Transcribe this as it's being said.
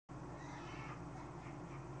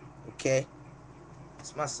Okay.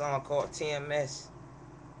 It's my song called TMS.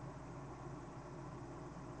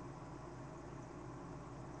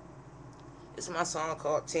 It's my song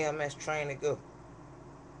called TMS Train to Go.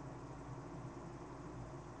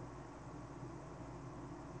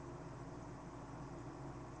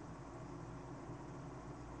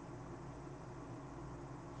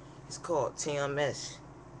 It's called TMS.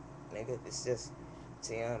 Nigga, it's just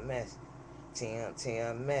TMS.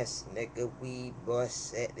 TMS, nigga, we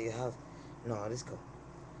bust at the house. No, let's go.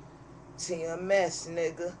 TMS,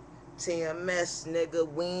 nigga. TMS,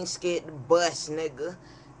 nigga, we ain't scared to bust, nigga.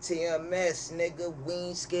 TMS, nigga, we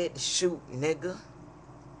ain't scared to shoot, nigga.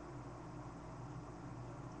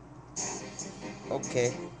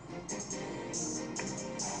 Okay.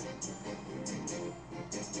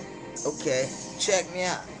 Okay. Check me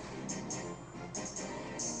out.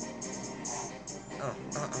 Uh.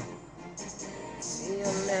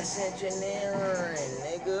 TMS engineering,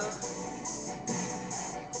 nigga.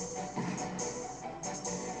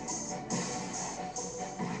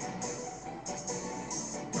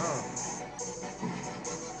 Uh.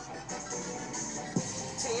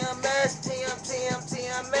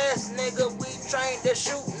 TMS, nigga, we trained to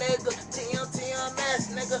shoot, nigga. TMS,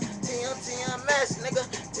 nigga, TMS, nigga,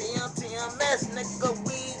 TMS, nigga,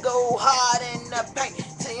 we go hard in the paint.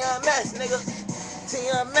 TMS, nigga,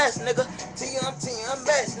 TMS, nigga,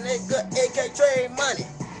 TMS, nigga, AK Traymoney.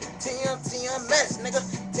 TMS, nigga,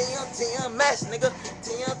 TMS, nigga,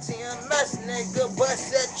 TMS, nigga,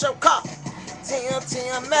 bust at your car.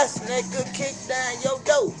 TMS, nigga, kick down your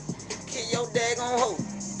door. Kill your daggone hoe.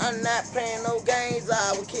 I'm not playing no games,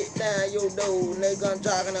 I will kick down your door, nigga. I'm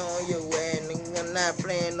talking on you, and nigga, I'm not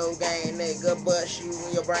playing no game, nigga. Bust you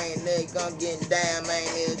in your brain, nigga. I'm getting down, man,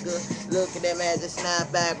 nigga. Look at that magic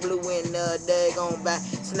snapback, blue in the daggone back.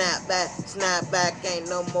 Snap back, ain't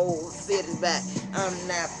no more cities back. I'm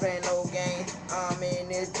not playing no games. I'm in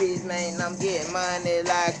this piece, man. I'm getting money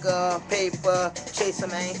like a paper chaser,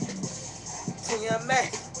 man.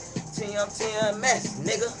 TMS, TMS,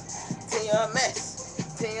 nigga.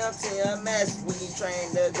 TMS, we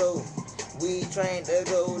train to go. We train to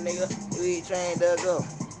go, nigga. We train to go.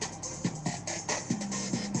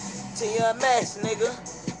 TMS, nigga.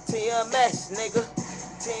 TMS, nigga.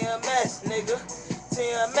 TMS, nigga.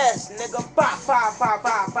 TMS, nigga.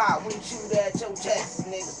 Pop. We shoot at your chest,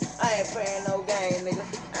 nigga. I ain't playing no game, nigga.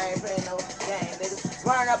 I ain't playing no game, nigga.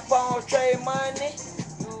 Run up on Traymoney.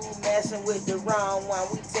 You messing with the wrong one.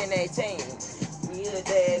 We 10-18. We a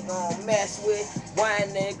dad gon' mess with one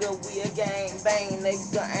nigga. We a gang bang,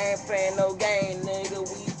 nigga. I ain't playing no game, nigga.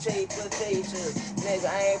 We chase potatoes, nigga.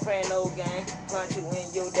 I ain't playing no game. Punch you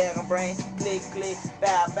in your daggone brain. Click,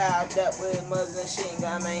 bow, that with machine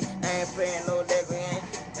gun, man. I ain't playing no daggone game.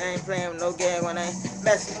 I ain't playing with no gang when I ain't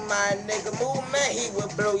messing with my nigga movement. He will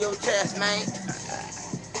blow your chest, man.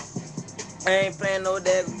 I ain't playing no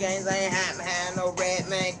daggone games. I ain't having no red,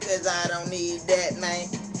 man, cause I don't need that, man.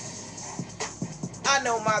 I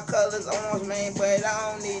know my color's orange, man, but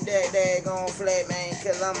I don't need that daggone flat, man,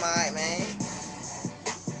 cause I'm alright, man.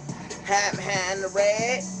 Hat behind the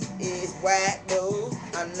red is white, dude.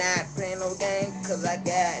 I'm not playing no game, cause I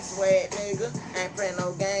got sweat, nigga. I ain't playing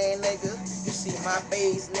no game, nigga. You see my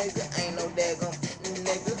face, nigga. Ain't no daggone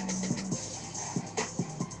nigga.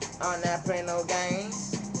 I'm not playing no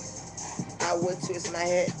games. I would twist my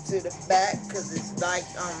head to the back, cause it's like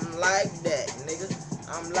I'm like that, nigga.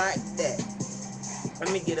 I'm like that. Let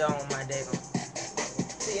me get it on my daggone.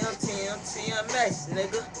 TMS,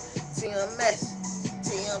 nigga. TMS,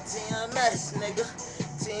 nigga.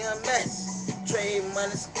 TMS.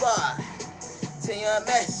 Traymoney Squad.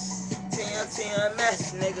 TMS,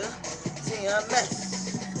 nigga.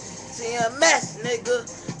 TMS, nigga.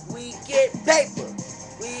 We get paper.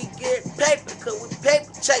 We get paper, cause we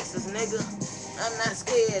paper chasers, nigga. I'm not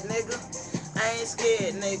scared, nigga. I ain't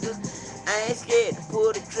scared, nigga. I ain't scared to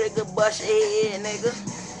pull the trigger, bust your head, nigga.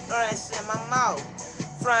 Fronts in my mouth.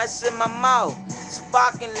 Fronts in my mouth.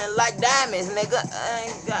 Sparking it like diamonds, nigga. I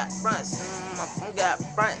ain't got fronts in my mouth. I got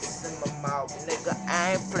fronts in my mouth, nigga.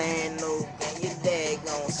 I ain't playing no game. Your dad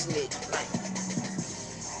gon' snitch, man.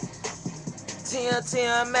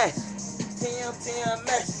 TMS.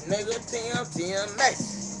 TMS, nigga. TMS.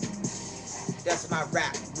 That's my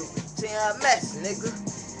rap group. TMS, nigga.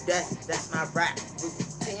 That's my rap group.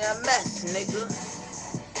 TMS, nigga.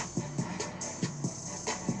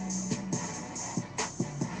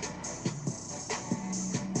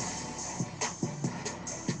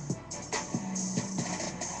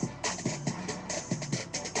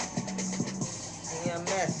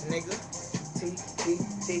 TMS, nigga.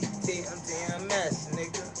 I'm TMS,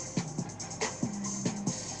 nigga.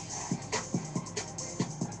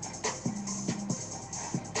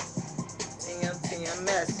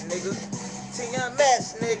 TMS, nigga.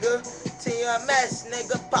 TMS, nigga. TMS,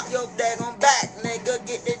 nigga. Pop your daggone back, nigga.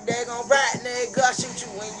 Get the daggone right, nigga. I shoot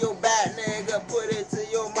you in your back, nigga. Put it to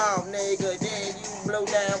your mouth, nigga. Then you blow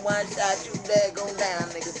down one shot, you daggone down,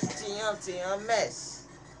 nigga. TMS.